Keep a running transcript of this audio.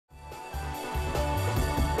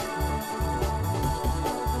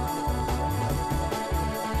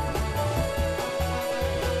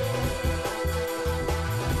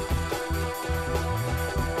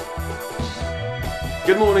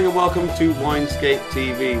Good morning and welcome to Winescape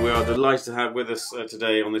TV. We are delighted to have with us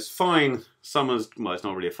today on this fine summer's, well, it's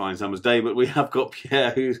not really a fine summer's day, but we have got Pierre,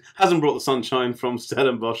 who hasn't brought the sunshine from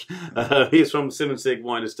Stellenbosch. He is from Simonsig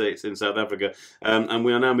Wine Estates in South Africa, and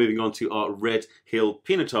we are now moving on to our Redhill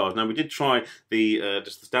Pinotage. Now, we did try the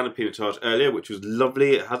just the standard Pinotage earlier, which was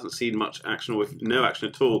lovely. It hasn't seen much action, or no action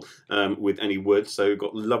at all, with any wood, so we've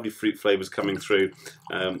got lovely fruit flavours coming through,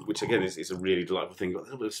 which again is a really delightful thing. Got a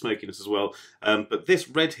little bit of smokiness as well, but this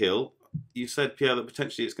Redhill, you said, Pierre, that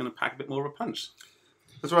potentially it's going to pack a bit more of a punch.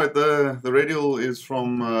 That's right. The Redhill is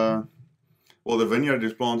from, well, the vineyard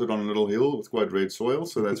is planted on a little hill with quite red soil,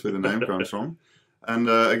 so that's where the name comes from. And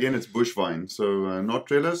again, it's bush vine, so not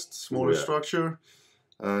trellised, smaller structure,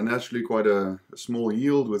 naturally quite a small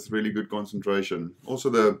yield with really good concentration. Also,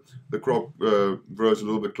 the crop grows a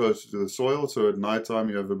little bit closer to the soil, so at night time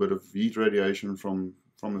you have a bit of heat radiation from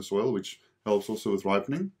the soil, which helps also with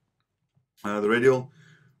ripening. The Redhill,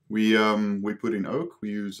 we put in oak. We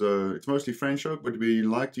use it's mostly French oak, but we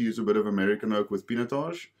like to use a bit of American oak with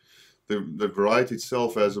Pinotage. The variety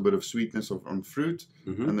itself has a bit of sweetness on fruit,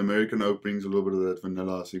 and the American oak brings a little bit of that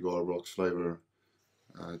vanilla cigar box flavor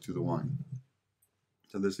to the wine.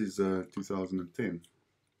 So this is 2010.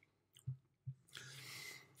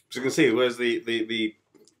 So you can see, where's the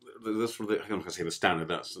sort of I'm not going to say the standard.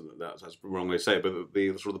 That's the wrong way to say it. But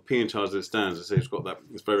the sort of the Pinotage that it stands, it's got that,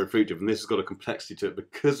 it's very fruitive, and this has got a complexity to it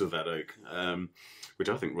because of that oak, which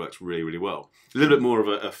I think works really, really well. A little bit more of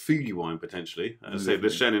a foodie wine potentially. So the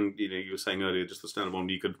Shannon, you were saying earlier, just the standard one,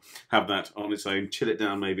 you could have that on its own, chill it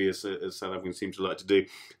down maybe, as South Africans seem to like to do.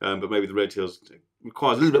 But maybe the Redhill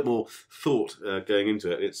requires a little bit more thought going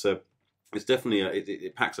into it. It's definitely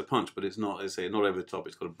it packs a punch, but it's not, as I say, not over the top.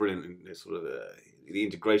 It's got a brilliant sort of the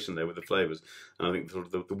integration there with the flavours, and I think sort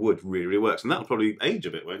of the wood really, really works, and that'll probably age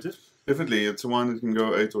a bit, won't it? Definitely, it's a wine that can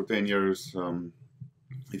go 8 or 10 years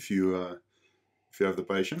if you have the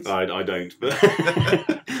patience. I don't, but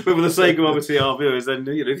but for the sake of obviously our viewers, then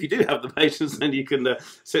if you do have the patience, then you can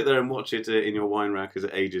sit there and watch it in your wine rack as it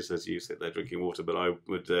ages as you sit there drinking water. But I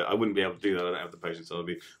wouldn't be able to do that. I don't have the patience. I'll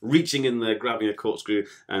be reaching in there, grabbing a corkscrew,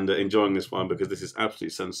 and enjoying this wine because this is absolutely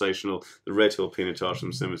sensational. The Redhill Pinotage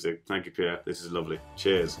from Simonsig. Thank you, Pierre. This is lovely.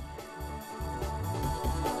 Cheers.